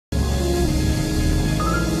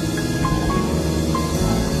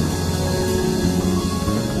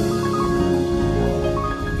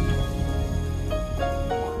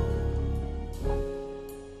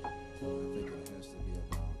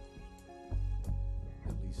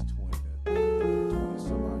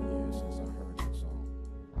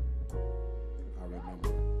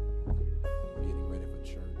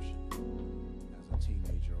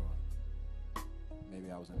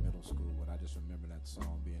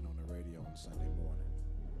on Sunday morning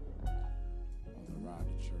on the ride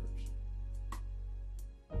to church.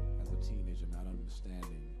 As a teenager, not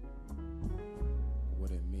understanding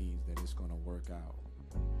what it means that it's going to work out.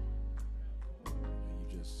 And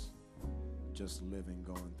you just living,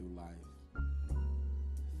 going through life,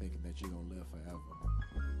 thinking that you're going to live forever.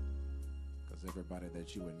 Because everybody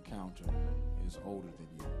that you encounter is older than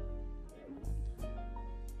you.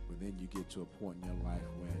 But then you get to a point in your life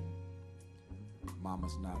when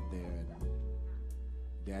mama's not there and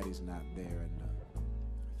daddy's not there, and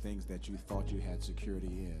things that you thought you had security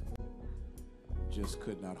in just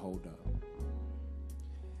could not hold up.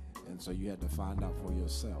 And so you had to find out for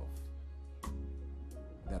yourself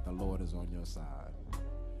that the Lord is on your side.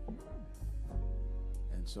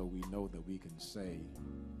 And so we know that we can say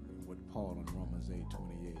with Paul in Romans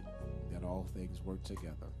 8:28, that all things work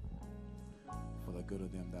together for the good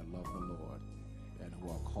of them that love the Lord and who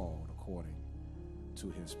are called according to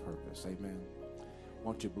his purpose. Amen.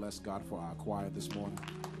 Won't you bless God for our choir this morning?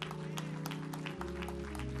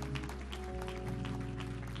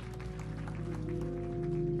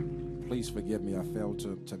 Please forgive me, I failed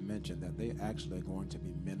to mention that they actually are going to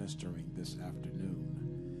be ministering this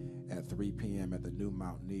afternoon at 3 p.m. at the New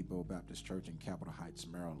Mount Nebo Baptist Church in Capitol Heights,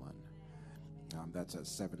 Maryland. That's at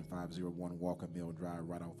 7501 Walker Mill Drive,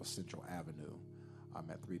 right off of Central Avenue.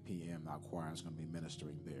 At 3 p.m., our choir is going to be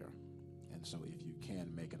ministering there. And so if you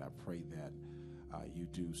can make it, I pray that you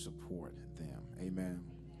do support them. Amen.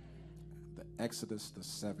 The Exodus, the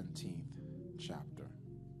 17th chapter.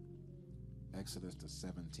 Exodus, the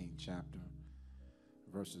 17th chapter,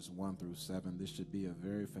 verses 1 through 7. This should be a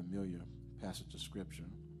very familiar passage of Scripture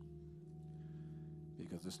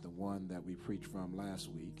because it's the one that we preached from last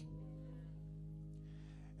week,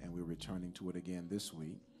 and we're returning to it again this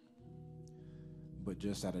week, but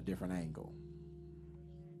just at a different angle.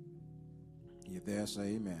 You there?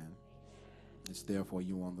 Say amen. It's there for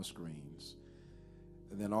you on the screens.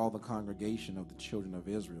 And then all the congregation of the children of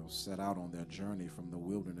Israel set out on their journey from the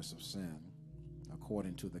wilderness of sin,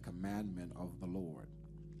 according to the commandment of the Lord,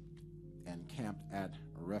 and camped at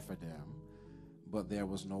Rephidim, but there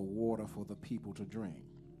was no water for the people to drink.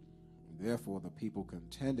 Therefore the people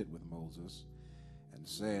contended with Moses and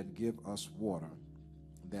said, "Give us water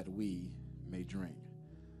that we may drink."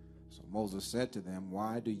 So Moses said to them,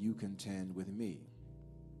 "Why do you contend with me?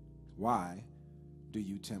 Why do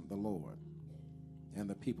you tempt the Lord?" And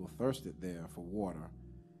the people thirsted there for water.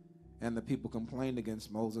 And the people complained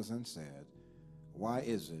against Moses and said, "Why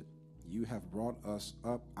is it you have brought us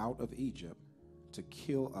up out of Egypt to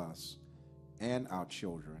kill us and our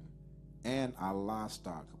children and our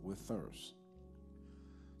livestock with thirst?"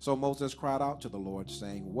 So Moses cried out to the Lord,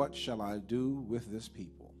 saying, "What shall I do with this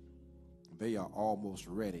people? They are almost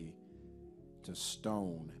ready to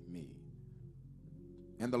stone me."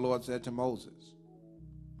 And the Lord said to Moses,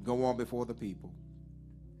 "Go on before the people.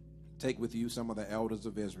 Take with you some of the elders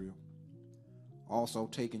of Israel. Also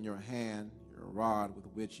take in your hand your rod with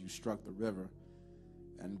which you struck the river,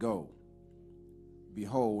 and go.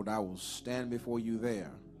 Behold, I will stand before you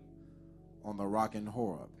there on the rock in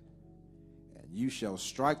Horeb, and you shall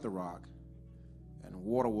strike the rock, and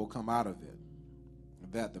water will come out of it,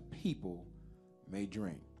 that the people may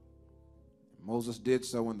drink." Moses did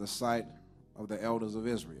so in the sight of the elders of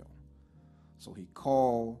Israel. So he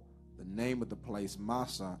called the name of the place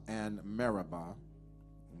Massah and Meribah,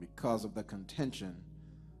 because of the contention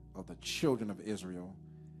of the children of Israel,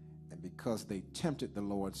 and because they tempted the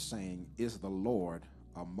Lord, saying, "Is the Lord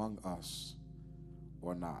among us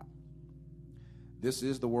or not?" This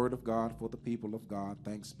is the word of God for the people of God.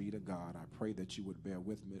 Thanks be to God. I pray that you would bear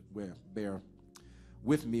with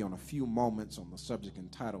me on a few moments on the subject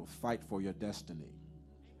entitled Fight for Your Destiny.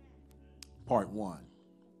 Part 1.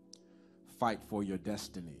 Fight for your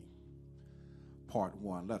destiny. Part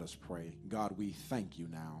 1. Let us pray. God, we thank you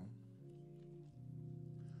now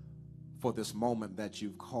for this moment that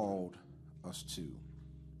you've called us to.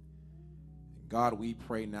 God, we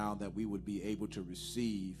pray now that we would be able to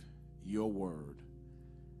receive your word,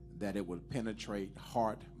 that it would penetrate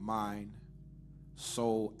heart, mind,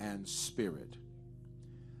 soul, and spirit,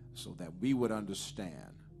 so that we would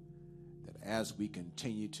understand that as we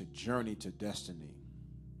continue to journey to destiny,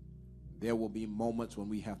 there will be moments when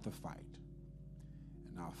we have to fight.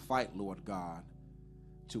 And I'll fight, Lord God,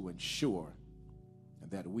 to ensure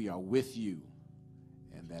that we are with you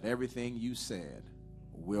and that everything you said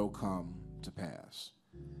will come to pass.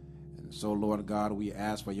 And so, Lord God, we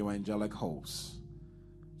ask for your angelic hosts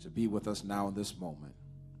to be with us now in this moment.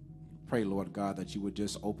 Pray, Lord God, that you would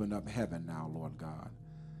just open up heaven now, Lord God.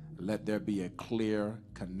 Let there be a clear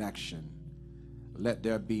connection. Let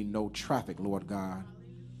there be no traffic, Lord God.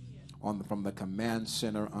 from the command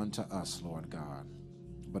center unto us, Lord God,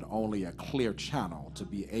 but only a clear channel to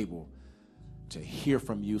be able to hear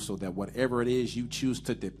from you, so that whatever it is you choose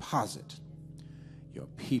to deposit, your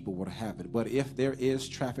people would have it. But if there is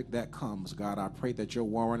traffic that comes, God, I pray that your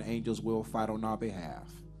warring angels will fight on our behalf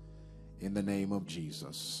in the name of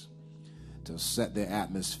Jesus, to set the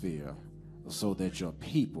atmosphere so that your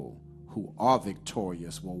people who are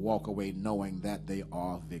victorious will walk away knowing that they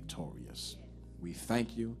are victorious. We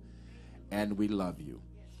thank you and we love you.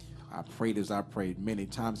 I prayed as I prayed many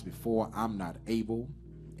times before. I'm not able,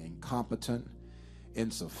 incompetent,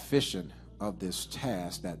 insufficient of this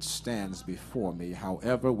task that stands before me.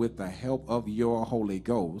 However, with the help of your Holy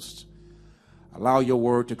Ghost, allow your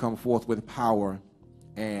word to come forth with power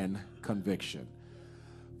and conviction.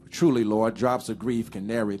 Truly, Lord, drops of grief can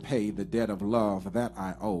ne'er repay the debt of love that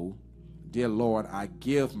I owe. Dear Lord, I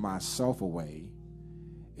give myself away.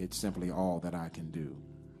 It's simply all that I can do.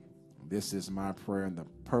 This is my prayer in the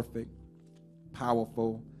perfect,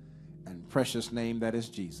 powerful, and precious name that is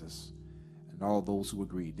Jesus. And all those who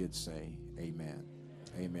agree did say, amen.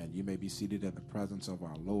 Amen. You may be seated in the presence of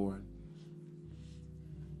our Lord.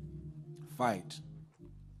 Fight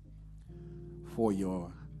for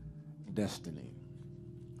your destiny.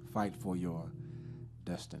 Fight for your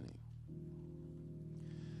destiny.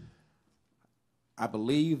 I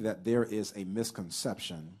believe that there is a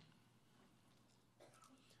misconception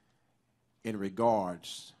in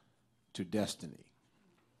regards to destiny.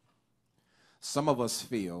 Some of us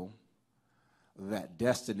feel that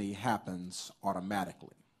destiny happens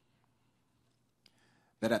automatically,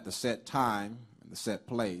 that at the set time and the set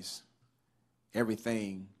place,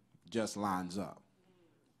 everything just lines up.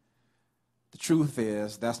 The truth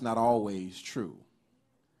is, that's not always true,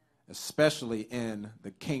 especially in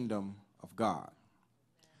the kingdom of God.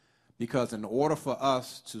 Because in order for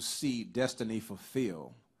us to see destiny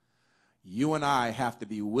fulfilled, you and I have to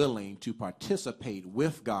be willing to participate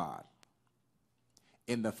with God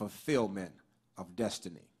in the fulfillment of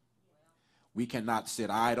destiny. We cannot sit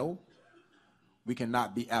idle. We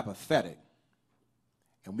cannot be apathetic.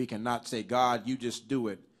 And we cannot say, God, you just do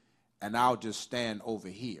it, and I'll just stand over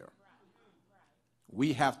here.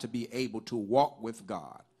 We have to be able to walk with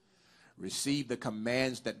God, receive the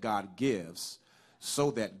commands that God gives,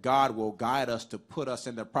 so that God will guide us to put us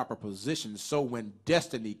in the proper position, so when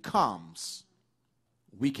destiny comes,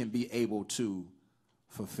 we can be able to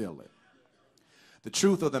fulfill it. The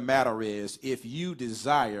truth of the matter is, if you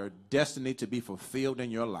desire destiny to be fulfilled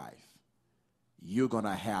in your life, you're going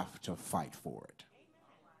to have to fight for it.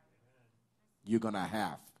 You're going to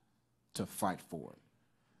have to fight for it.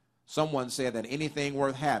 Someone said that anything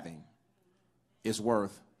worth having is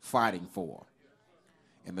worth fighting for.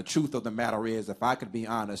 And the truth of the matter is, if I could be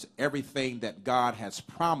honest, everything that God has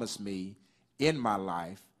promised me in my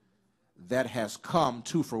life that has come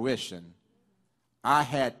to fruition, I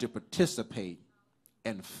had to participate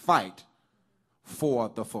and fight for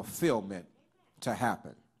the fulfillment to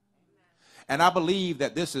happen. And I believe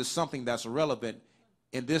that this is something that's relevant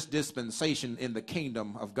in this dispensation in the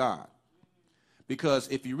kingdom of God. Because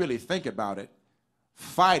if you really think about it,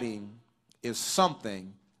 fighting is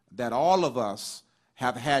something that all of us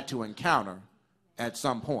have had to encounter at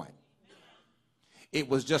some point. It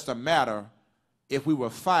was just a matter if we were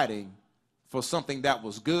fighting for something that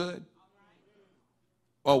was good,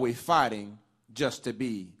 or we're fighting just to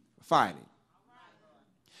be fighting.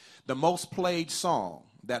 The most played song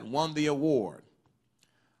that won the award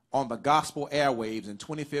on the gospel airwaves in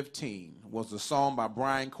 2015 was the song by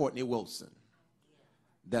Brian Courtney Wilson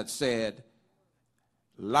that said,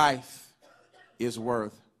 life is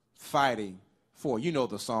worth fighting for. You know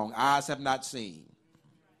the song, eyes have not seen,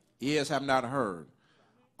 ears have not heard,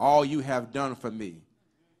 all you have done for me,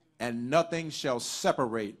 and nothing shall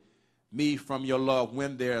separate me from your love,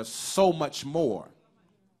 when there's so much more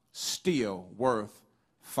still worth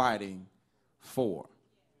fighting for.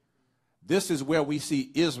 This is where we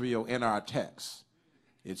see Israel in our text.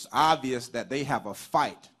 It's obvious that they have a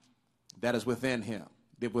fight that is within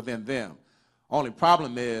them. Only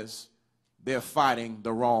problem is they're fighting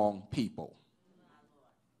the wrong people.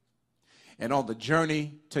 And on the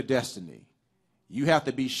journey to destiny, you have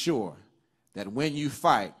to be sure that when you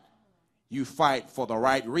fight for the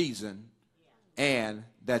right reason, and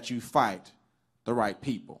that you fight the right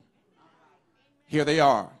people. Here they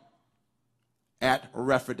are at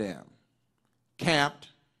Rephidim, camped,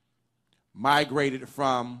 migrated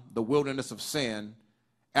from the wilderness of sin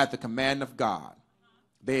at the command of God.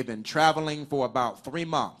 They've been traveling for about 3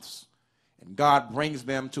 months, and God brings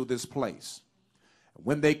them to this place.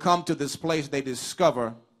 When they come to this place, they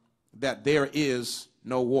discover that there is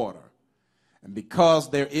no water. And because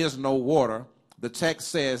there is no water, the text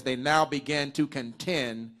says they now began to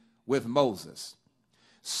contend with Moses,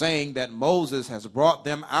 saying that Moses has brought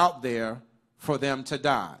them out there for them to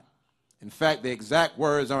die. In fact, the exact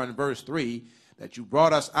words are in verse 3, that you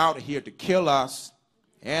brought us out here to kill us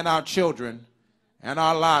and our children and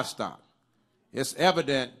our livestock. It's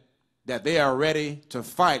evident that they are ready to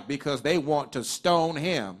fight because they want to stone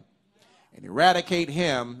him and eradicate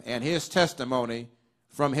him and his testimony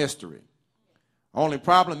from history. Only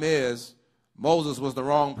problem is Moses was the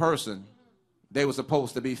wrong person they were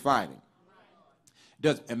supposed to be fighting.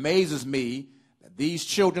 It amazes me that these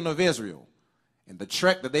children of Israel, in the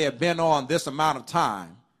trek that they have been on this amount of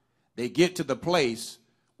time, they get to the place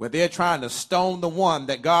where they're trying to stone the one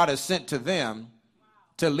that God has sent to them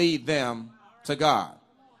to lead them to God.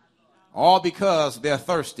 All because they're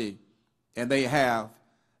thirsty and they have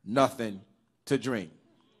nothing to drink.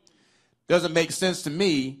 Doesn't make sense to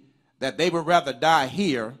me that they would rather die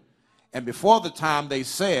here, and before the time they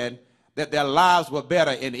said that their lives were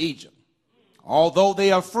better in Egypt. Although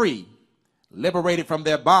they are free, liberated from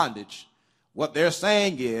their bondage, what they're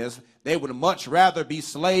saying is they would much rather be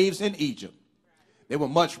slaves in Egypt. They would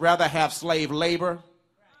much rather have slave labor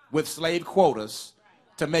with slave quotas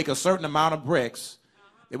to make a certain amount of bricks.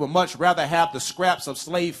 They would much rather have the scraps of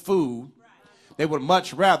slave food. They would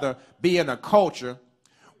much rather be in a culture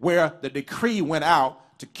where the decree went out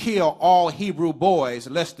to kill all Hebrew boys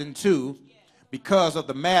less than 2 because of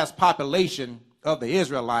the mass population of the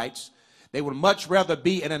Israelites. They would much rather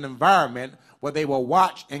be in an environment where they were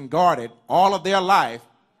watched and guarded all of their life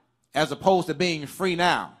as opposed to being free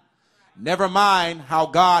now. Never mind how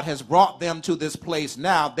God has brought them to this place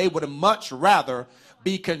now. They would much rather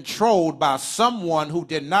be controlled by someone who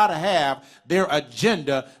did not have their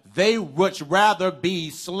agenda. They would rather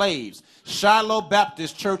be slaves. Shiloh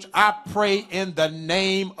Baptist Church, I pray in the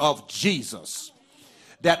name of Jesus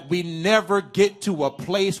that we never get to a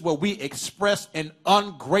place where we express an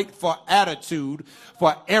ungrateful attitude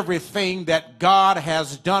for everything that God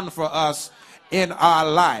has done for us in our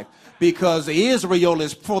life. Because Israel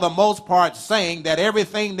is, for the most part, saying that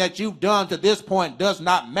everything that you've done to this point does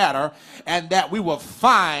not matter and that we will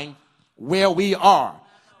find where we are.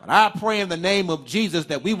 But I pray in the name of Jesus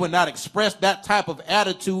that we will not express that type of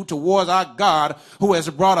attitude towards our God who has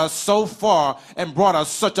brought us so far and brought us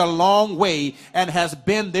such a long way and has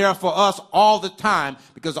been there for us all the time.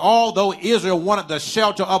 Because although Israel wanted the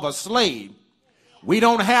shelter of a slave, we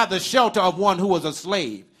don't have the shelter of one who was a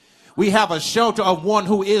slave. We have a shelter of one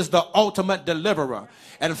who is the ultimate deliverer.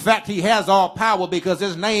 In fact, he has all power because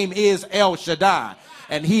his name is El Shaddai.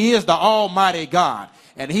 And he is the Almighty God.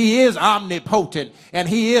 And he is omnipotent, and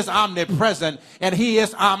he is omnipresent, and he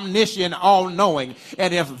is omniscient, all-knowing.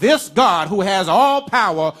 And if this God who has all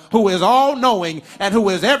power, who is all-knowing, and who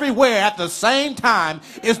is everywhere at the same time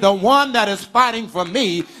is the one that is fighting for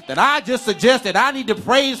me, then I just suggest that I need to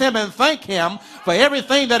praise him and thank him for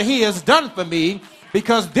everything that he has done for me.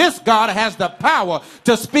 Because this God has the power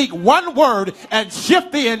to speak one word and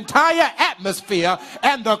shift the entire atmosphere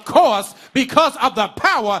and the course because of the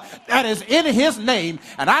power that is in his name.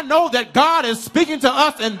 And I know that God is speaking to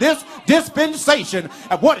us in this dispensation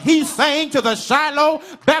of what he's saying to the Shiloh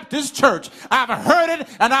Baptist Church. I've heard it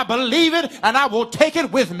and I believe it and I will take it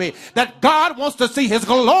with me. That God wants to see his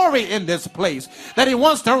glory in this place. That he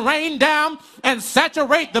wants to rain down and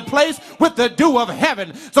saturate the place with the dew of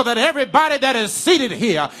heaven so that everybody that is seated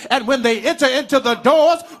here and when they enter into the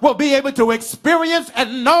doors will be able to experience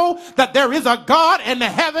and know that there is a God in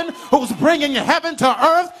heaven who's bringing heaven to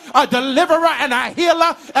earth, a deliverer and a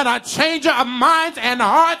healer and a changer of minds and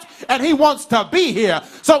hearts, and he wants to be here.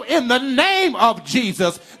 So in the name of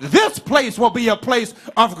Jesus, this place will be a place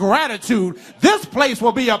of gratitude. This place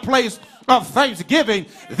will be a place of thanksgiving.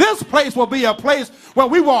 This place will be a place where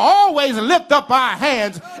we will always lift up our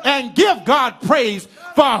hands and give God praise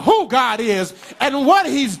for who God is and what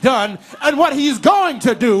he's done and what he's going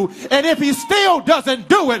to do. And if he still doesn't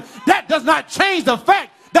do it, that does not change the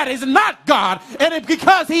fact that is not God. And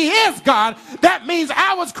because he is God, that means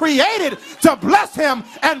I was created to bless him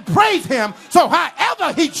and praise him. So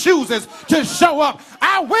however he chooses to show up,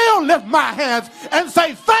 I will lift my hands and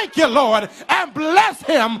say, thank you, Lord, and bless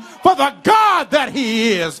him for the God that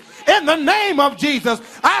he is. In the name of Jesus,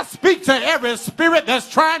 I speak to every spirit that's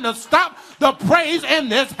trying to stop the praise in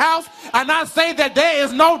this house. And I say that there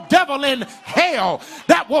is no devil in hell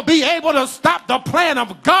that will be able to stop the plan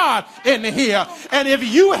of God in here. And if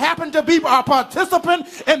you happen to be a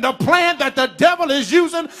participant in the plan that the devil is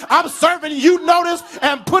using, I'm serving you notice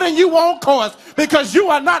and putting you on course, because you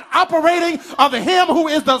are not operating of him who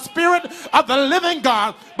is the Spirit of the living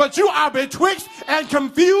God, but you are betwixt and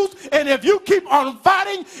confused. And if you keep on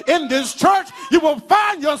fighting in this church, you will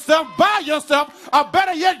find yourself by yourself, or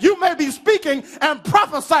better yet, you may be speaking and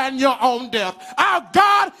prophesying your own death. Our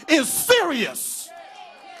God is serious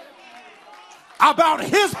about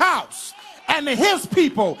his house and his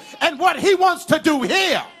people and what he wants to do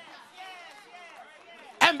here.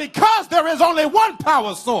 And because there is only one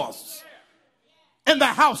power source in the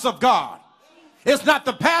house of God, it's not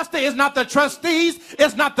the pastor, it's not the trustees,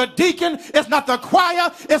 it's not the deacon, it's not the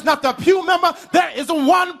choir, it's not the pew member. There is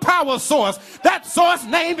one power source. That source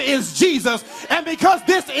name is Jesus. And because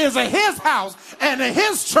this is his house and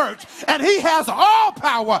his church, and he has all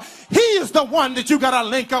power, he is the one that you got to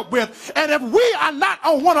link up with. And if we are not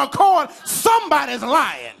on one accord, somebody's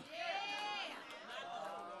lying.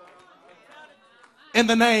 In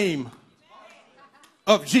the name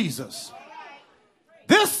of Jesus.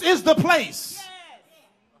 This is the place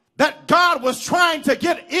that God was trying to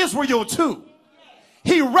get Israel to.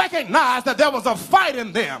 He recognized that there was a fight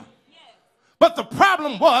in them. But the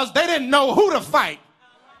problem was they didn't know who to fight.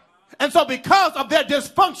 And so because of their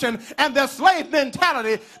dysfunction and their slave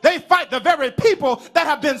mentality, they fight the very people that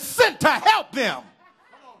have been sent to help them.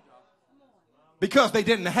 Because they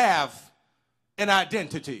didn't have an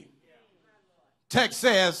identity. Text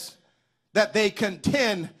says that they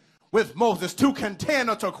contend with Moses. To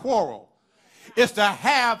contend or to quarrel is to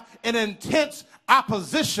have an intense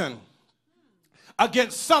opposition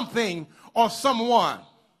against something or someone.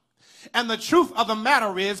 And the truth of the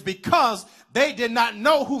matter is, because they did not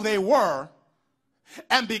know who they were,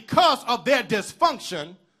 and because of their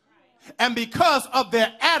dysfunction, and because of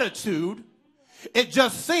their attitude, it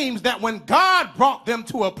just seems that when God brought them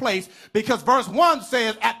to a place, because verse 1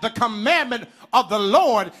 says, at the commandment of the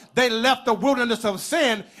Lord, they left the wilderness of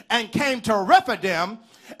sin and came to Rephidim.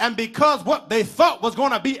 And because what they thought was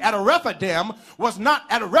going to be at Rephidim was not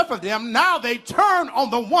at Rephidim, now they turn on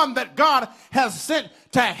the one that God has sent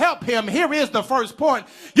to help him. Here is the first point.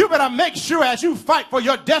 You better make sure as you fight for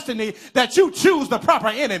your destiny that you choose the proper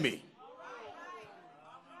enemy.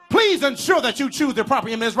 Please ensure that you choose the proper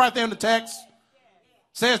enemy. It's right there in the text.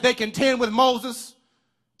 It says they contend with Moses,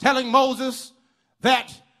 telling Moses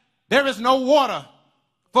that there is no water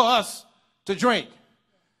for us to drink.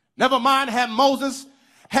 Never mind, had Moses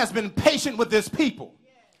has been patient with this people.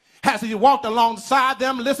 Has he walked alongside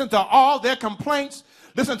them, listened to all their complaints,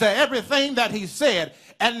 listened to everything that he said.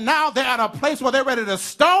 And now they're at a place where they're ready to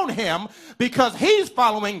stone him because he's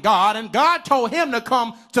following God. And God told him to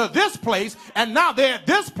come to this place. And now they're at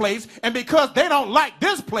this place. And because they don't like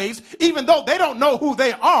this place, even though they don't know who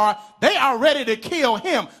they are ready to kill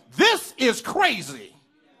him. This is crazy,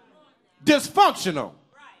 dysfunctional,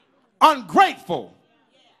 ungrateful,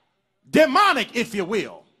 demonic, if you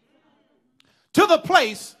will. To the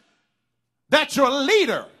place that your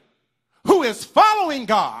leader, who is following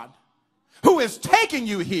God, who is taking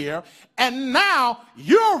you here, and now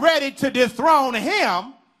you're ready to dethrone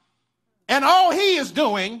him, and all he is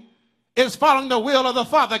doing is following the will of the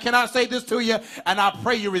Father. Can I say this to you? And I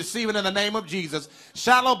pray you receive it in the name of Jesus.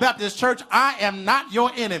 Shiloh Baptist Church, I am not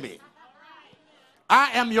your enemy.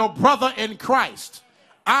 I am your brother in Christ.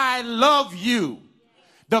 I love you.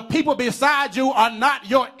 The people beside you are not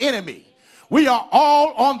your enemy. We are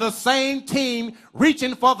all on the same team,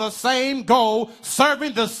 reaching for the same goal,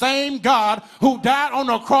 serving the same God who died on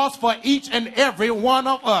the cross for each and every one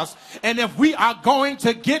of us. And if we are going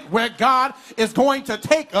to get where God is going to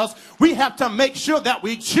take us, we have to make sure that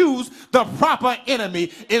we choose the proper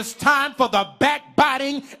enemy. It's time for the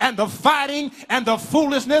backbiting and the fighting and the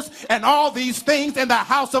foolishness and all these things in the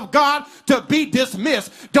house of God to be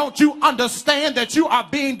dismissed. Don't you understand that you are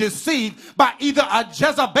being deceived by either a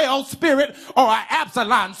Jezebel spirit or an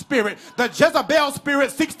Absalom spirit? The Jezebel spirit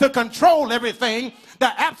seeks to control everything.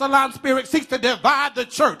 The Absalom spirit seeks to divide the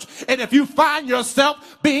church. And if you find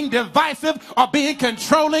yourself being divisive or being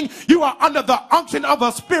controlling, you are under the unction of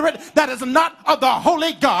a spirit that is not of the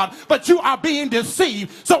Holy God, but you are being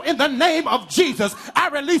deceived. So in the name of Jesus, I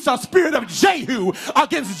release a spirit of Jehu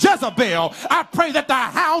against Jezebel. I pray that the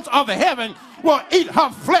hounds of heaven will eat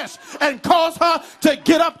her flesh and cause her to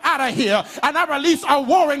get up out of here. And I release a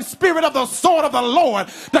warring spirit of the sword of the Lord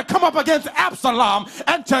to come up against Absalom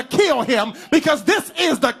and to kill him, because this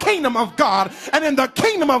This is the kingdom of God. And in the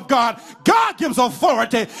kingdom of God, God gives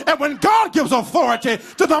authority. And when God gives authority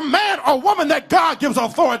to the man or woman that God gives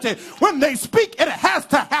authority, when they speak, it has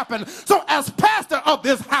to happen. So as pastor of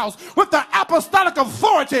this house, with the apostolic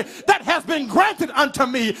authority that has been granted unto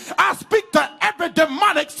me, I speak to every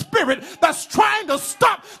demonic spirit that's trying to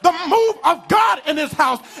stop the move of God in this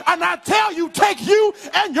house. And I tell you, take you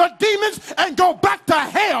and your demons and go back to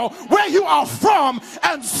hell where you are from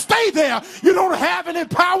and stay there. You don't have any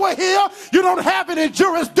power here. You don't have any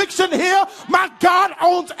jurisdiction here. My God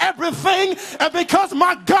owns everything. And because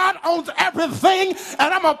my God owns everything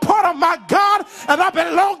and I'm a part of my God and I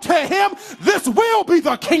belong to him, this will be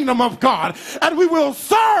the kingdom of God. And we will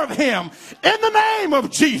serve him in the name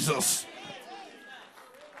of Jesus.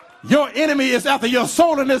 Your enemy is after your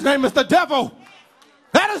soul and his name is the devil.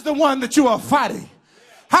 That is the one that you are fighting.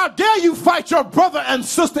 How dare you fight your brother and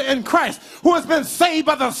sister in Christ who has been saved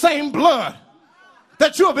by the same blood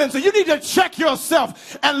that you have been. So you need to check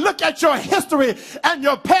yourself and look at your history and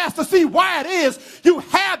your past to see why it is you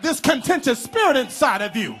have this contentious spirit inside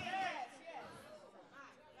of you.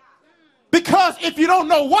 Because if you don't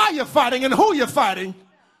know why you're fighting and who you're fighting,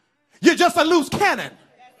 you're just a loose cannon.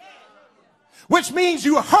 Which means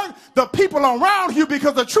you hurt the people around you,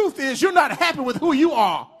 because the truth is you're not happy with who you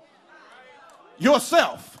are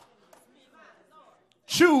yourself.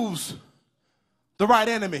 Choose the right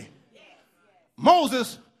enemy.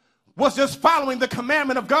 Moses was just following the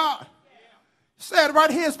commandment of God. It said right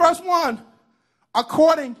here in verse 1,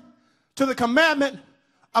 according to the commandment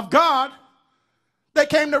of God, they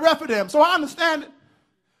came to Rephidim. So I understand it.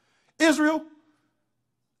 Israel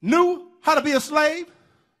knew how to be a slave,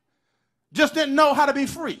 just didn't know how to be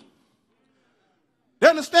free. They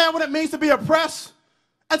understand what it means to be oppressed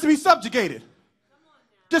and to be subjugated.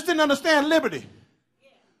 Just didn't understand liberty.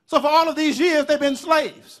 So for all of these years, they've been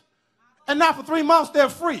slaves. And now for 3 months, they're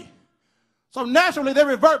free. So naturally, they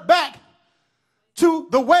revert back to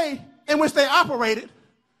the way in which they operated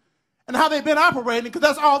and how they've been operating, because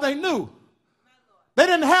that's all they knew. They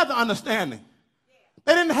didn't have the understanding.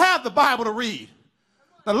 They didn't have the Bible to read.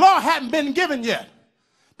 The law hadn't been given yet.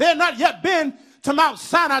 They had not yet been to Mount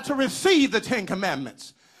Sinai to receive the 10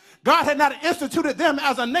 Commandments. God had not instituted them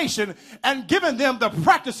as a nation and given them the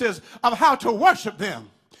practices of how to worship them.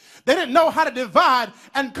 They didn't know how to divide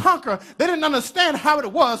and conquer. They didn't understand how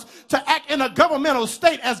it was to act in a governmental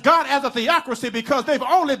state as God as a theocracy, because they've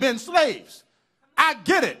only been slaves. I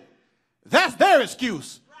get it. That's their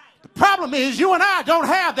excuse. The problem is you and I don't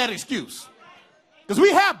have that excuse, because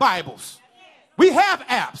we have Bibles. We have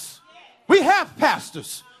apps. We have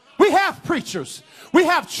pastors. We have preachers. We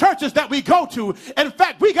have churches that we go to. In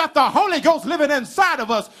fact, we got the Holy Ghost living inside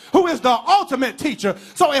of us, who is the ultimate teacher.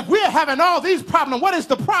 So if we're having all these problems, what is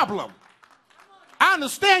the problem? I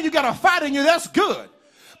understand you got a fight in you. That's good.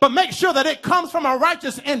 But make sure that it comes from a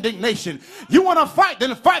righteous indignation. You want to fight,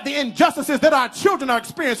 then fight the injustices that our children are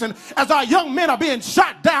experiencing as our young men are being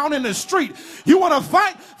shot down in the street. You want to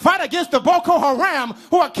fight against the Boko Haram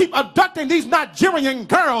who are keep abducting these Nigerian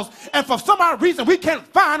girls, and for some odd reason we can't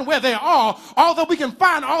find where they are, although we can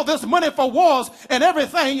find all this money for wars and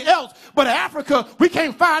everything else. But in Africa, we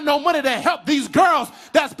can't find no money to help these girls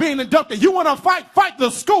that's being abducted. You want to fight the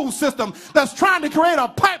school system that's trying to create a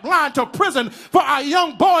pipeline to prison for our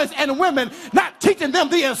young boys and women, not teaching them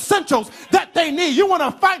the essentials that they need. You want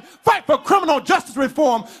to fight for criminal justice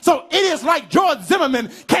reform, so idiots like George Zimmerman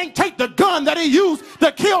can't take the gun that he used to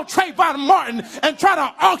kill Trayvon Martin and try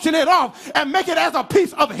to auction it off and make it as a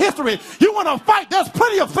piece of history. You want to fight? There's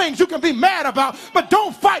plenty of things you can be mad about, but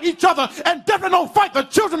don't fight each other, and definitely don't fight the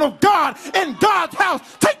children of God in God's house.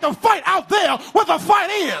 Take the fight out there where the fight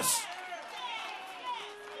is.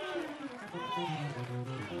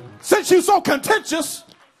 Since you're so contentious,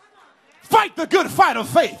 fight the good fight of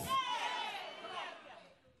faith.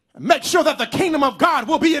 And make sure that the kingdom of God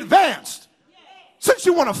will be advanced. Since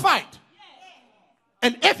you want to fight.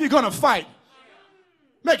 And if you're going to fight,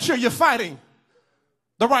 make sure you're fighting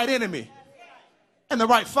the right enemy and the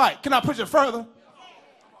right fight. Can I push it further?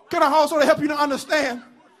 Can I also help you to understand,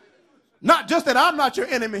 not just that I'm not your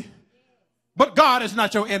enemy, but God is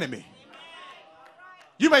not your enemy.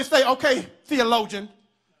 You may say, okay, theologian,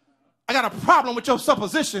 I got a problem with your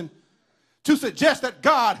supposition to suggest that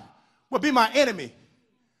God will be my enemy.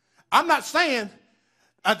 I'm not saying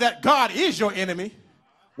that God is your enemy.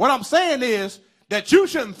 What I'm saying is that you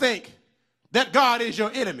shouldn't think that God is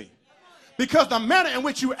your enemy, because the manner in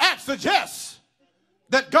which you act suggests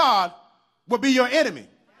that God will be your enemy.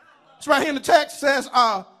 It's right here in the text. Says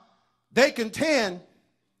they contend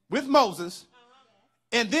with Moses,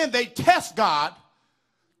 and then they test God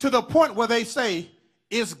to the point where they say,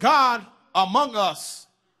 is God among us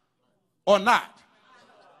or not.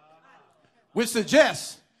 Which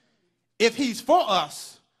suggests if he's for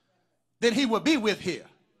us, then he would be with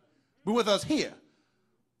us here.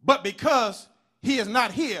 But because he is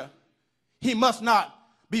not here, he must not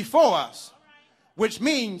be for us. Which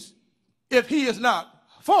means if he is not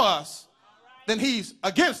for us, then he's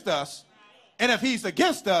against us. And if he's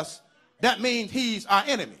against us, that means he's our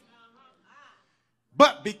enemy.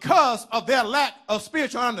 But because of their lack of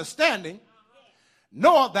spiritual understanding,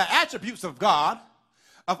 nor the attributes of God,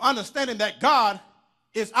 of understanding that God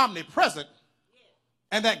is omnipresent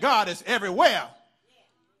and that God is everywhere,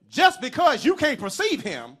 just because you can't perceive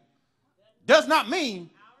him does not mean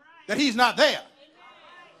that he's not there.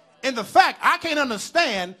 In the fact, I can't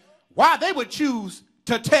understand why they would choose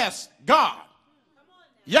to test God,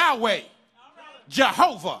 Yahweh,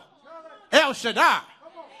 Jehovah, El Shaddai,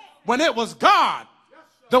 when it was God,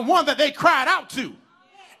 the one that they cried out to.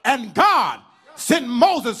 And God sent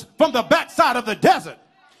Moses from the backside of the desert.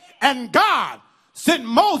 And God sent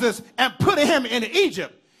Moses and put him in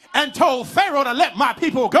Egypt and told Pharaoh to let my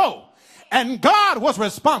people go. And God was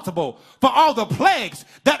responsible for all the plagues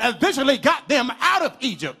that eventually got them out of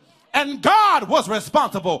Egypt. And God was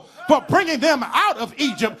responsible for bringing them out of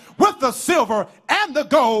Egypt with the silver and the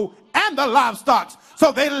gold and the livestock.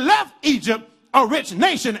 So they left Egypt a rich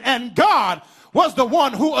nation, and God was the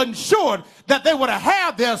one who ensured that they would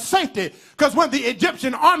have their safety. Because when the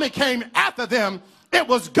Egyptian army came after them, it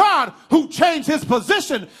was God who changed his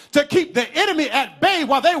position to keep the enemy at bay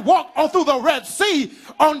while they walked on through the Red Sea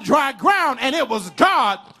on dry ground. And it was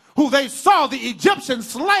God who they saw the Egyptians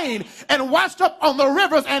slain and washed up on the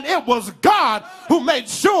rivers. And it was God who made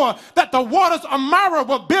sure that the waters of Marah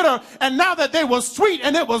were bitter and now that they were sweet.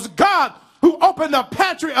 And it was God who opened the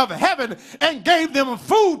pantry of heaven and gave them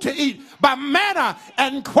food to eat by manna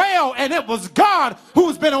and quail. And it was God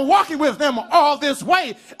who's been walking with them all this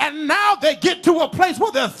way. And now they get to a place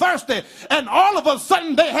where they're thirsty. And all of a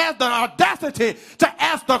sudden they have the audacity to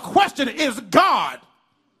ask the question, is God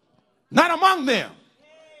not among them?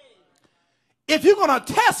 If you're going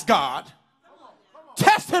to test God,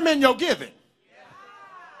 test him in your giving.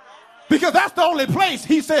 Because that's the only place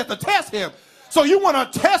he says to test him. So you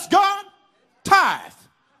want to test God? Tithe.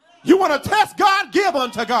 You want to test God? Give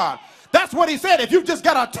unto God. That's what he said. If you just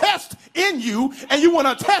got a test in you and you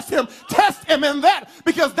want to test him in that,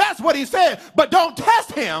 because that's what he said. But don't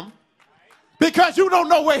test him because you don't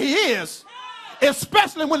know where he is,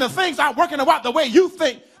 especially when the things aren't working out the way you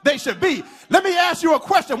think they should be. Let me ask you a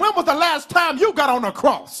question. When was the last time you got on a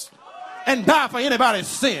cross and died for anybody's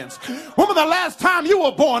sins? When was the last time you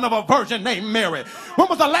were born of a virgin named Mary? When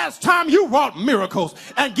was the last time you wrought miracles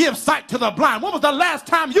and give sight to the blind? When was the last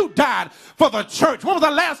time you died for the church? When was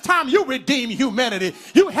the last time you redeemed humanity?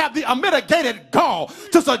 You have the unmitigated gall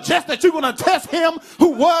to suggest that you're going to test him who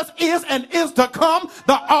was, is, and is to come,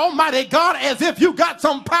 the Almighty God, as if you got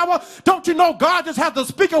some power. Don't you know God just has to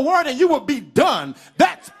speak a word and you will be done?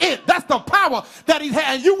 That's it. That's the power that he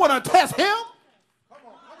had. And you want to test him?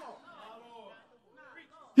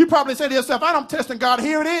 You probably say to yourself, I'm testing God.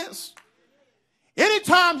 Here it is.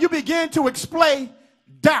 Anytime you begin to explain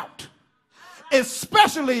doubt,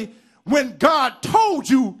 especially when God told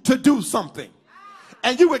you to do something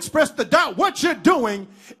and you express the doubt, what you're doing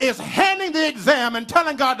is handing the exam and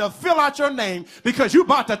telling God to fill out your name because you're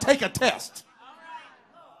about to take a test.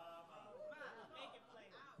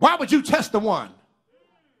 Why would you test the one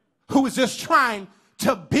who is just trying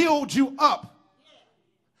to build you up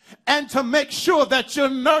and to make sure that you're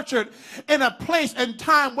nurtured in a place and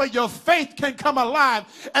time where your faith can come alive,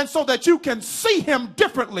 and so that you can see him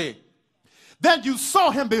differently than you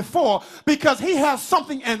saw him before, because he has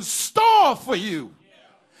something in store for you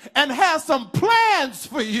and has some plans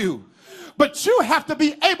for you. But you have to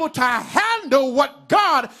be able to handle what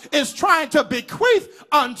God is trying to bequeath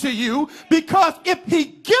unto you, because if he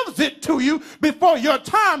gives it to you before your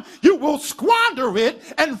time, you will squander it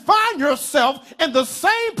and find yourself in the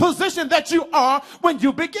same position that you are when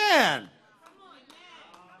you began.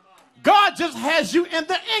 God just has you in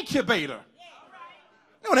the incubator.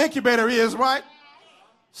 You know what an incubator is, right?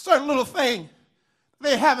 Certain little thing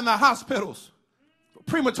they have in the hospitals for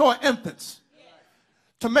premature infants,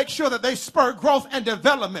 to make sure that they spur growth and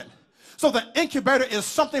development. So the incubator is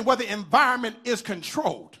something where the environment is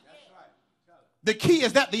controlled. The key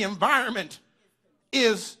is that the environment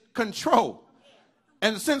is controlled.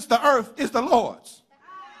 And since the earth is the Lord's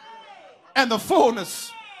and the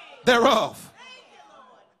fullness thereof,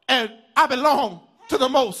 and I belong to the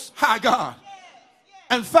Most High God.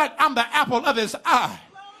 In fact, I'm the apple of his eye,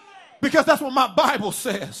 because that's what my Bible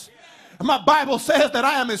says. And my Bible says that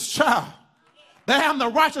I am his child, that I am the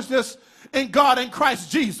righteousness in God in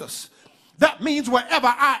Christ Jesus. That means wherever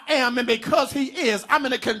I am, and because he is, I'm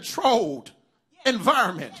in a controlled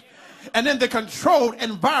environment. And in the controlled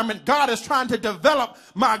environment, God is trying to develop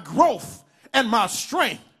my growth and my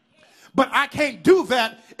strength. But I can't do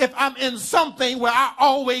that if I'm in something where I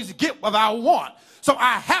always get what I want. So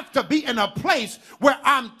I have to be in a place where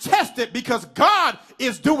I'm tested, because God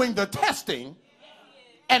is doing the testing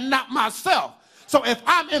and not myself. So if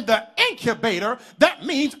I'm in the incubator, that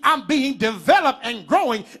means I'm being developed and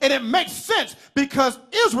growing. And it makes sense, because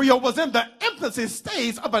Israel was in the infancy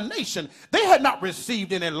stage of a nation. They had not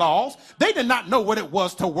received any laws. They did not know what it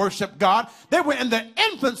was to worship God. They were in the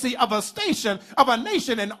infancy of a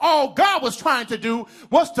nation. And all God was trying to do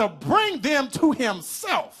was to bring them to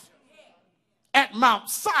himself at Mount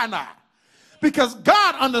Sinai. Because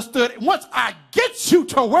God understood, once I get you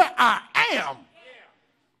to where I am,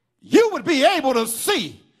 you would be able to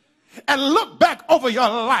see and look back over your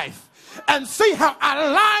life and see how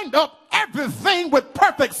I lined up everything with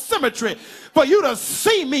perfect symmetry for you to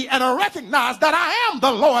see me and recognize that I am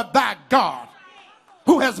the Lord thy God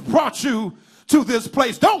who has brought you to this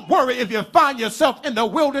place. Don't worry if you find yourself in the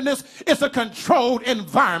wilderness. It's a controlled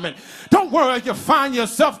environment. Don't worry if you find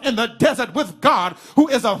yourself in the desert with God, who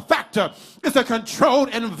is a factor. It's a controlled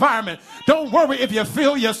environment. Don't worry if you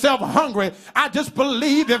feel yourself hungry. I just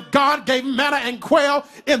believe if God gave manna and quail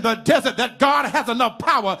in the desert, that God has enough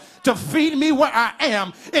power to feed me where I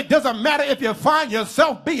am. It doesn't matter if you find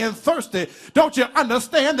yourself being thirsty. Don't you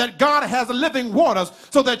understand that God has living waters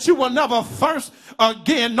so that you will never thirst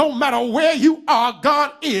again? No matter where you are,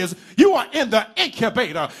 God is. You are in the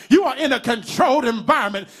incubator. You are in a controlled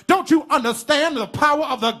environment. Don't you understand the power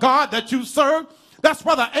of the God that you serve? That's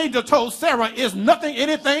why the angel told Sarah, is nothing,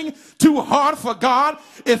 anything too hard for God?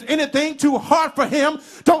 Is anything too hard for him?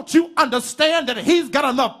 Don't you understand that he's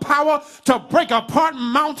got enough power to break apart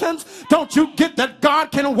mountains? Don't you get that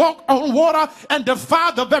God can walk on water and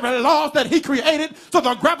defy the very laws that he created? So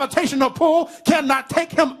the gravitational pull cannot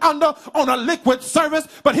take him under on a liquid surface,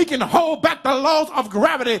 but he can hold back the laws of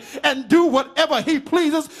gravity and do whatever he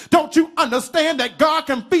pleases. Don't you understand that God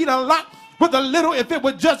can feed a lot with a little if it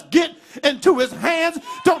would just get into his hands?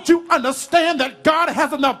 Don't you understand that God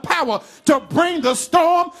has enough power to bring the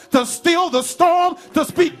storm, to still the storm, to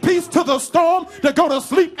speak peace to the storm, to go to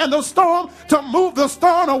sleep in the storm, to move the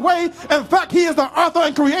storm away? In fact, he is the author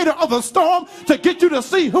and creator of the storm to get you to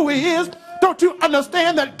see who he is. Don't you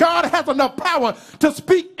understand that God has enough power to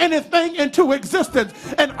speak anything into existence,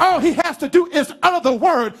 and all he has to do is utter the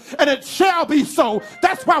word and it shall be so?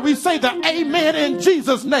 That's why we say the amen in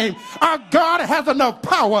Jesus' name. Our God has enough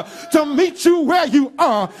power to meet you where you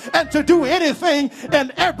are and to do anything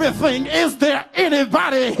and everything. Is there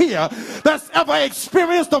anybody here that's ever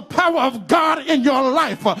experienced the power of God in your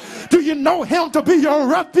life? Do you know him to be your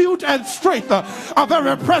refuge and strength, a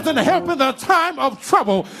very present help in the time of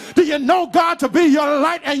trouble? Do you know God to be your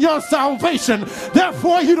light and your salvation?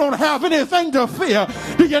 Therefore, you don't have anything to fear.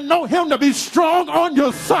 Do you know him to be strong on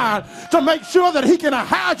your side, to make sure that he can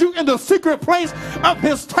hide you in the secret place of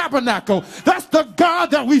his tabernacle? That's the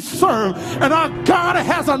God that we serve, and our God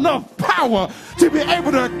has enough power to be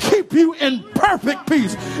able to keep you in perfect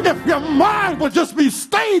peace if your mind would just be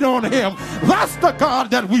stayed on him. That's the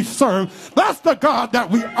God that we serve. That's the God that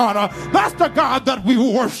we honor. That's the God that we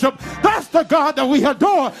worship. That's the God that we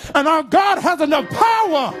adore. And our God has enough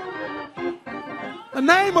power, the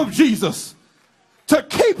name of Jesus, to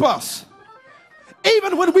keep us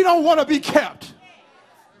even when we don't want to be kept.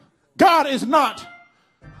 God is not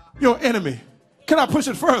your enemy. Can I push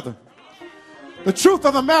it further? The truth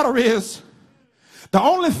of the matter is, the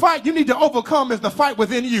only fight you need to overcome is the fight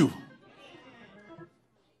within you.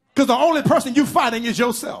 Because the only person you're fighting is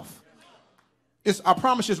yourself. I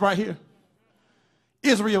promise you, it's right here.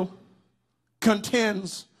 Israel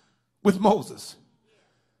contends with Moses.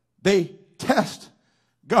 They test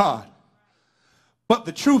God. But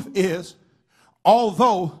the truth is,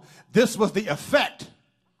 although this was the effect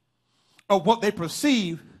of what they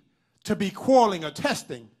perceived to be quarreling or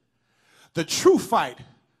testing, the true fight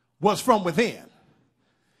was from within.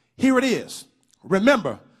 Here it is.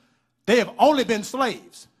 Remember, they have only been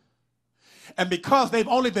slaves. And because they've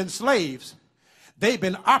only been slaves, they've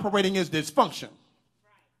been operating as dysfunction.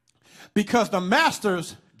 Because the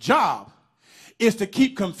master's job is to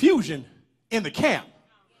keep confusion in the camp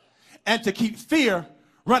and to keep fear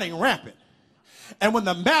running rampant. And when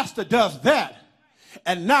the master does that,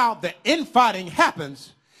 and now the infighting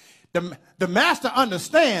happens, the master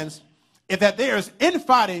understands that there is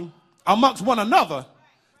infighting amongst one another,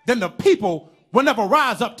 then the people will never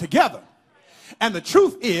rise up together. And the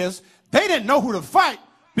truth is, they didn't know who to fight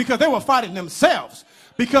because they were fighting themselves.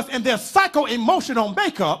 Because in their psycho-emotional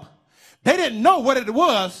makeup, they didn't know what it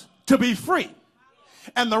was to be free.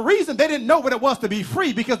 And the reason they didn't know what it was to be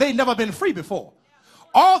free, because they'd never been free before.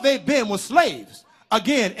 All they'd been was slaves.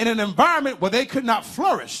 Again, in an environment where they could not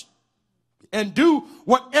flourish and do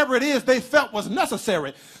whatever it is they felt was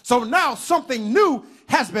necessary. So now something new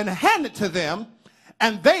has been handed to them,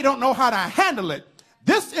 and they don't know how to handle it.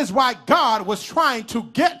 This is why God was trying to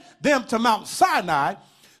get them to Mount Sinai,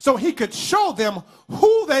 so he could show them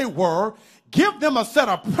who they were, give them a set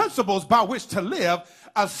of principles by which to live,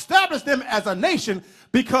 establish them as a nation,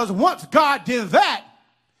 because once God did that,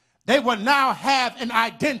 they would now have an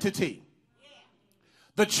identity.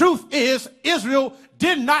 The truth is, Israel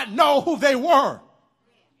did not know who they were.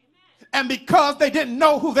 And because they didn't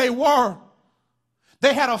know who they were,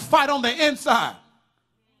 they had a fight on the inside.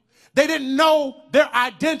 They didn't know their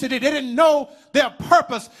identity. They didn't know their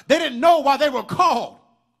purpose. They didn't know why they were called.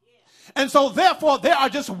 And so therefore they are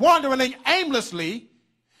just wandering aimlessly,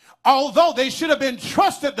 although they should have been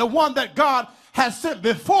trusted the one that God has sent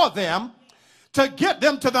before them to get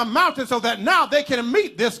them to the mountain, so that now they can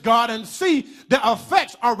meet this God and see the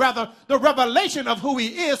effects, or rather the revelation of who he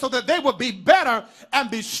is, so that they would be better and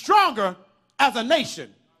be stronger as a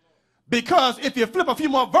nation. Because if you flip a few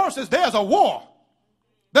more verses, there's a war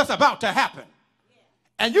that's about to happen.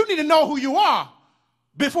 And you need to know who you are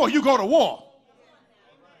before you go to war.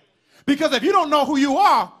 Because if you don't know who you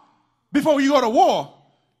are before you go to war,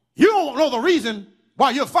 you don't know the reason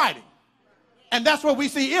why you're fighting. And that's what we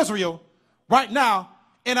see Israel right now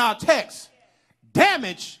in our text.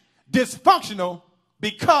 Damaged, dysfunctional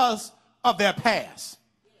because of their past.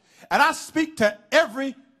 And I speak to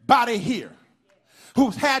everybody here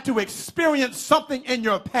who's had to experience something in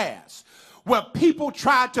your past where people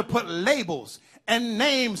tried to put labels and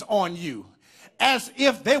names on you as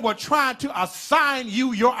if they were trying to assign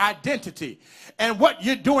you your identity. And what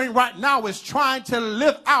you're doing right now is trying to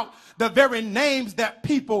live out the very names that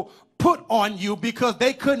people put on you, because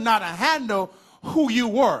they could not handle who you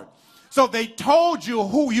were. So they told you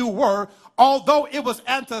who you were, although it was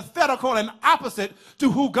antithetical and opposite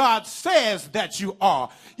to who God says that you are.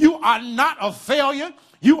 You are not a failure.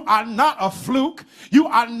 You are not a fluke. You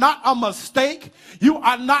are not a mistake. You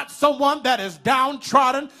are not someone that is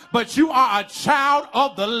downtrodden, but you are a child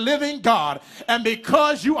of the living God. And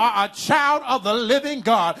because you are a child of the living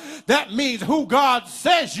God, that means who God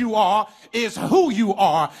says you are is who you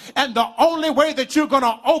are. And the only way that you're going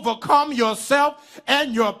to overcome yourself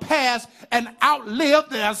and your past and outlive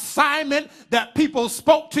the assignment that people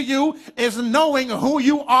spoke to you is knowing who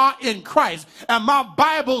you are in Christ. And my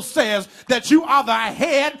Bible says that you are the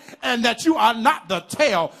head and that you are not the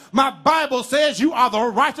tail. My Bible says you are the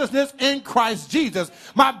righteousness in Christ Jesus.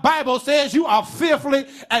 My Bible says you are fearfully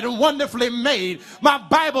and wonderfully made. My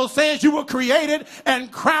Bible says you were created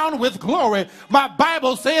and crowned with glory. My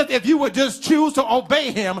Bible says if you would just choose to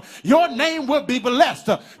obey him, your name will be blessed,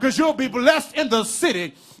 because you'll be blessed in the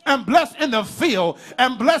city and blessed in the field,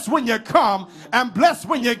 and blessed when you come, and blessed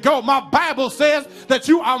when you go. My Bible says that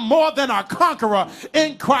you are more than a conqueror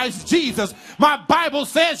in Christ Jesus. My Bible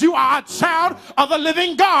says you are a child of the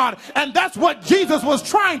living God, and that's what Jesus was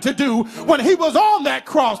trying to do when he was on that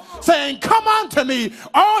cross, saying, "Come unto me,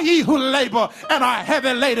 all ye who labor and are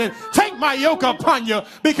heavy laden. Take my yoke upon you,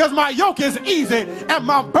 because my yoke is easy and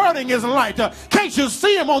my burden is light." Can't you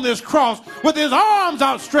see him on this cross with his arms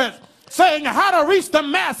outstretched, saying how to reach the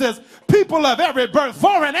masses, people of every birth?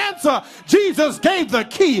 For an answer, Jesus gave the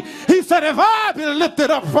key. He said, if I be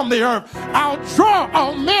lifted up from the earth, I'll draw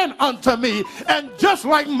all men unto me. And just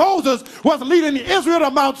like Moses was leading Israel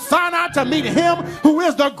to Mount Sinai to meet him who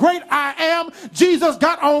is the great I am, Jesus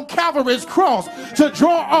got on Calvary's cross to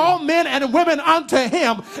draw all men and women unto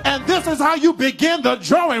him. And this is how you begin the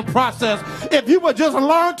drawing process. If you would just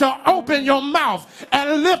learn to open your mouth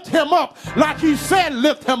and lift him up like he said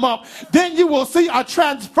lift him up, then you will see a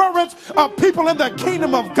transference of people in the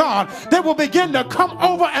kingdom of God. They will begin to come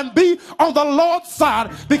over and be on the Lord's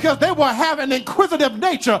side, because they will have an inquisitive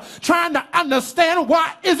nature, trying to understand,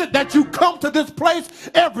 why is it that you come to this place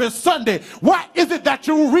every Sunday? Why is it that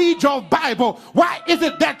you read your Bible? Why is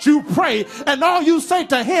it that you pray? And all you say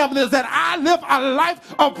to him is that I live a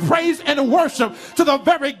life of praise and worship to the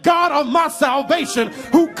very God of my salvation,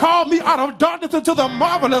 who called me out of darkness into the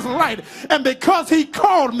marvelous light. And because he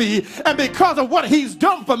called me, and because of what he's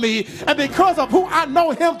done for me, and because of who I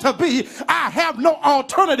know him to be, I have no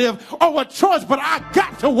alternative or a choice, but I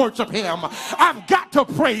got to worship him. I've got to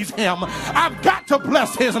praise him. I've got to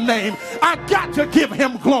bless his name. I've got to give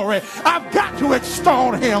him glory. I've got to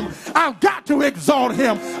extol him. I've got to exalt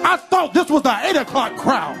him. I thought this was the 8 o'clock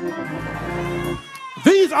crowd.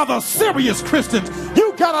 These are the serious Christians.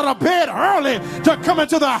 You got out of bed early to come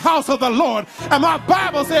into the house of the Lord. And my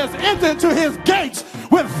Bible says, enter into his gates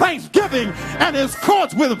with thanksgiving and his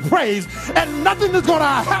courts with praise. And nothing is going to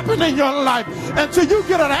happen in your life until you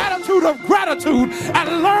get an attitude of gratitude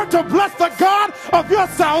and learn to bless the God of your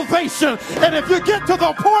salvation. And if you get to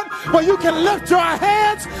the point where you can lift your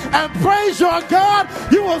hands and praise your God,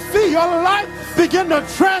 you will see your life begin to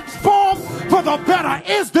transform for the better.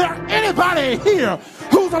 Is there anybody here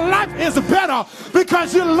whose life is better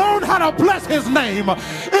because you learned how to bless his name?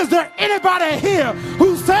 Is there anybody here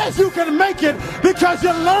who says you can make it because you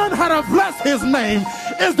learned how to bless his name?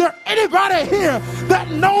 Is there anybody here that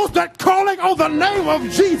knows that calling on the name of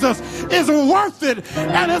Jesus is worth it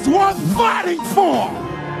and it's worth fighting for?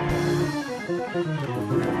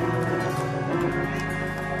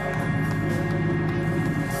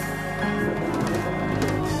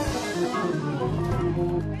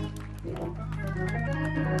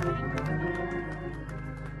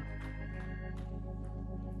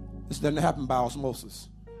 This doesn't happen by osmosis.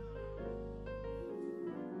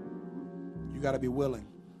 You got to be willing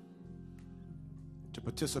to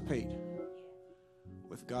participate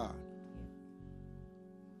with God.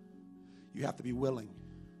 You have to be willing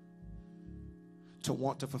to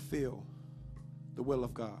want to fulfill the will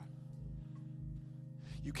of God.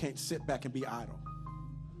 You can't sit back and be idle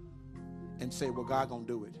and say, well, God gonna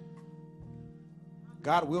do it.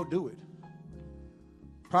 God will do it.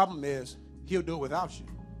 Problem is, he'll do it without you.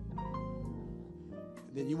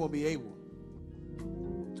 And then you won't be able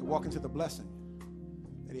to walk into the blessing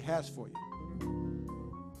that he has for you.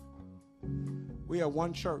 We are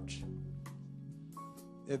one church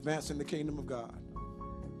advancing the kingdom of God.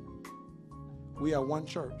 We are one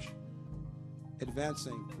church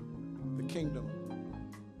advancing the kingdom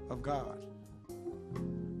of God.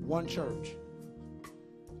 One church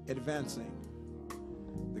advancing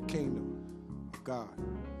the kingdom of God.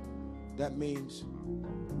 That means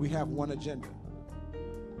we have one agenda.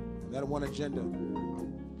 That one agenda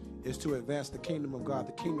is to advance the kingdom of God.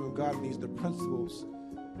 The kingdom of God means the principles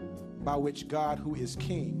by which God, who is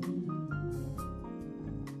king,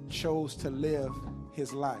 chose to live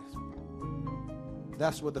his life.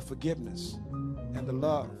 That's where the forgiveness and the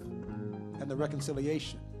love and the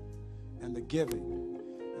reconciliation and the giving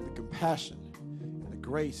and the compassion and the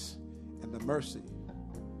grace and the mercy.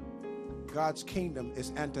 God's kingdom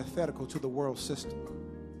is antithetical to the world system.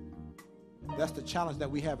 That's the challenge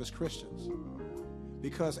that we have as Christians.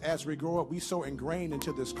 Because as we grow up, we so ingrained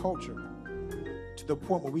into this culture to the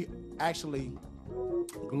point where we actually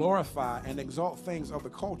glorify and exalt things of the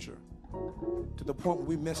culture to the point where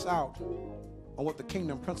we miss out on what the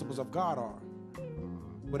kingdom principles of God are.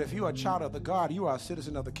 But if you are a child of the God, you are a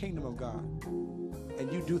citizen of the kingdom of God,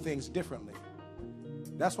 and you do things differently.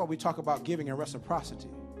 That's why we talk about giving and reciprocity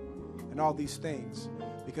and all these things,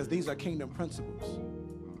 because these are kingdom principles.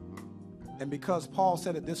 And because Paul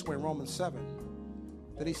said it this way in Romans 7,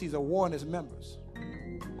 that he sees a war in his members,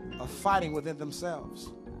 a fighting within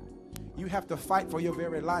themselves. You have to fight for your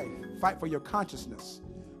very life, fight for your consciousness,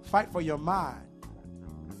 fight for your mind,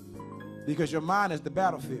 because your mind is the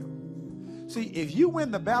battlefield. See, if you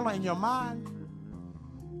win the battle in your mind,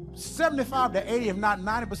 75 to 80, if not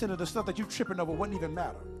 90% of the stuff that you're tripping over wouldn't even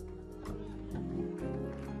matter.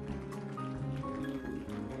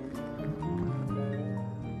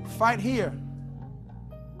 Fight here.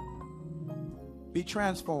 Be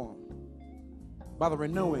transformed by the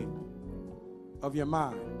renewing of your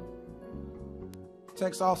mind. The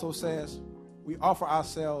text also says we offer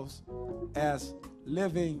ourselves as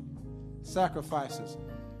living sacrifices.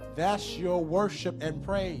 That's your worship and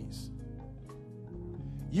praise.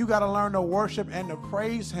 You got to learn to worship and to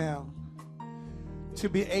praise him to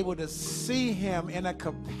be able to see him in a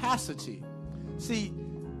capacity. See,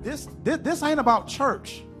 this ain't about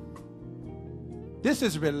church. This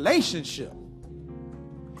is relationship.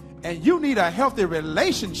 And you need a healthy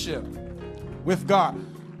relationship with God.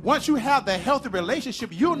 Once you have the healthy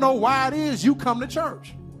relationship, you'll know why it is you come to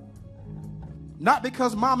church. Not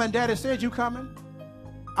because mom and daddy said you coming.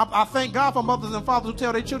 I thank God for mothers and fathers who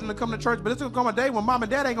tell their children to come to church, but it's going to come a day when mom and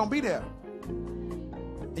dad ain't going to be there.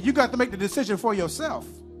 And you got to make the decision for yourself.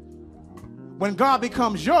 When God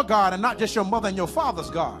becomes your God and not just your mother and your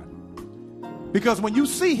father's God. Because when you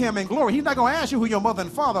see him in glory, he's not going to ask you who your mother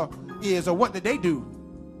and father is or what did they do.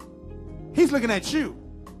 He's looking at you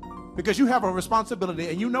because you have a responsibility,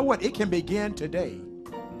 and you know what? It can begin today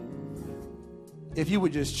if you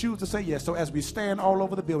would just choose to say yes. So as we stand all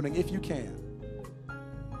over the building, if you can,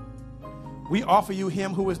 we offer you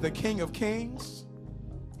him who is the King of Kings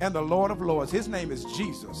and the Lord of Lords. His name is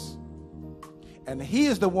Jesus, and he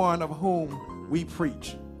is the one of whom we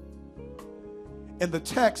preach. In the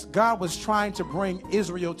text, God was trying to bring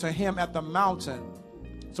Israel to him at the mountain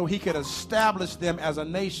so he could establish them as a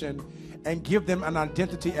nation and give them an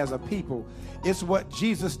identity as a people. It's what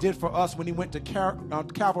Jesus did for us when he went to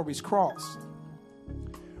Calvary's cross.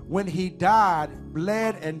 When he died,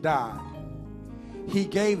 bled and died, he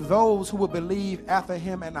gave those who would believe after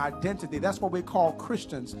him an identity. That's what we call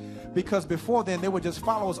Christians, because before then they were just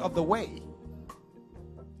followers of the way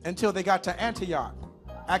until they got to Antioch,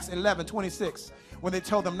 Acts 11:26, when they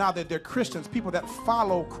told them now that they're Christians, people that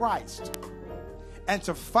follow Christ. And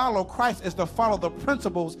to follow Christ is to follow the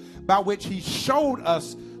principles by which he showed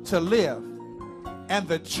us to live. And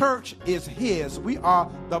the church is his. We are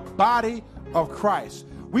the body of Christ.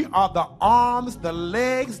 We are the arms, the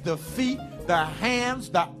legs, the feet, the hands,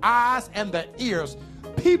 the eyes, and the ears.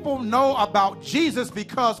 People know about Jesus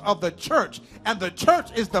because of the church. And the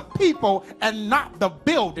church is the people and not the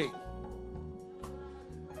building.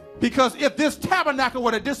 Because if this tabernacle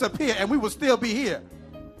were to disappear and we would still be here,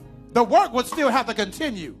 the work would still have to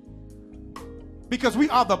continue. Because we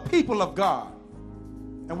are the people of God.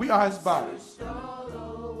 And we are his body.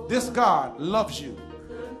 This God loves you.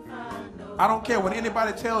 I don't care what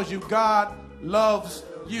anybody tells you, God loves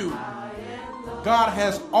you. God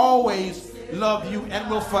has always loved you and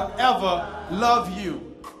will forever love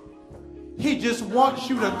you. He just wants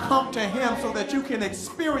you to come to him so that you can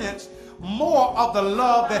experience more of the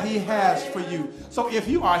love that he has for you. So if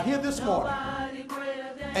you are here this morning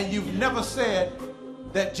and you've never said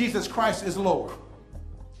that Jesus Christ is Lord,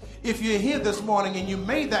 if you're here this morning and you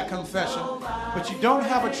made that confession, but you don't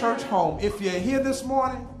have a church home, if you're here this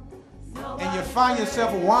morning and you find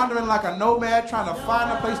yourself wandering like a nomad trying to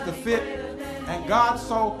find a place to fit, and God's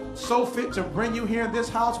so fit to bring you here in this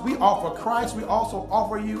house, we offer Christ. We also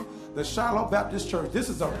offer you the Shiloh Baptist Church. This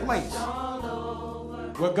is a place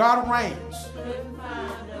where God reigns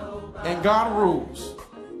and God rules,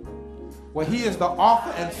 where he is the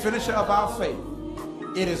author and finisher of our faith.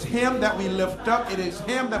 It is him that we lift up. It is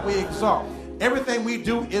him that we exalt. Everything we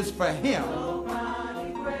do is for him.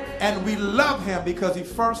 And we love him because he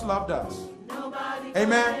first loved us.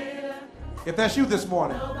 Amen. If that's you this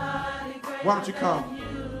morning, why don't you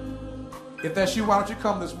come? If that's you, why don't you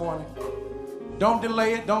come this morning? Don't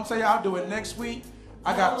delay it. Don't say I'll do it next week.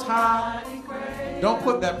 I got time. Don't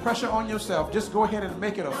put that pressure on yourself. Just go ahead and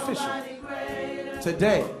make it official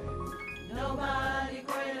today.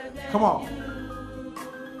 Come on.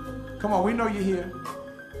 Come on, we know you're here.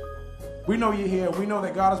 We know you're here. We know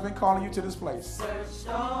that God has been calling you to this place.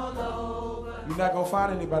 You're not going to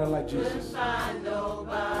find anybody like Jesus.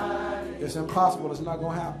 It's impossible. It's not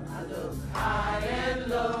going to happen.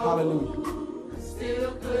 Hallelujah.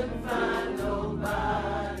 Still couldn't find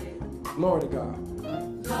nobody. Glory to God.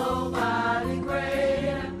 Nobody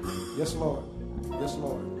greater. Yes, Lord. Yes,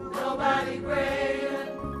 Lord. Nobody greater.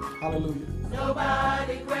 Hallelujah.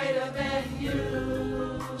 Nobody greater than you.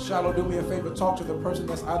 Shiloh, do me a favor. Talk to the person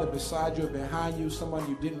that's either beside you or behind you, someone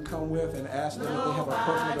you didn't come with, and ask them if they have a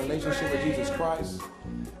personal relationship with Jesus Christ.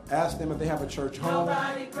 Ask them if they have a church home.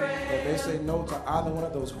 If they say no to either one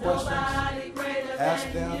of those questions,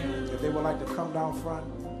 ask them if they would like to come down front,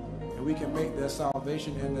 and we can make their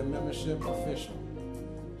salvation and their membership official.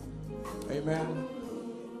 Amen.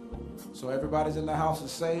 So everybody's in the house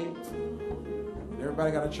is saved.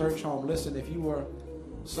 Everybody got a church home. Listen, if you were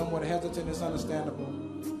somewhat hesitant, it's understandable.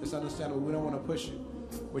 It's understandable. We don't want to push you.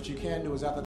 What you can do is after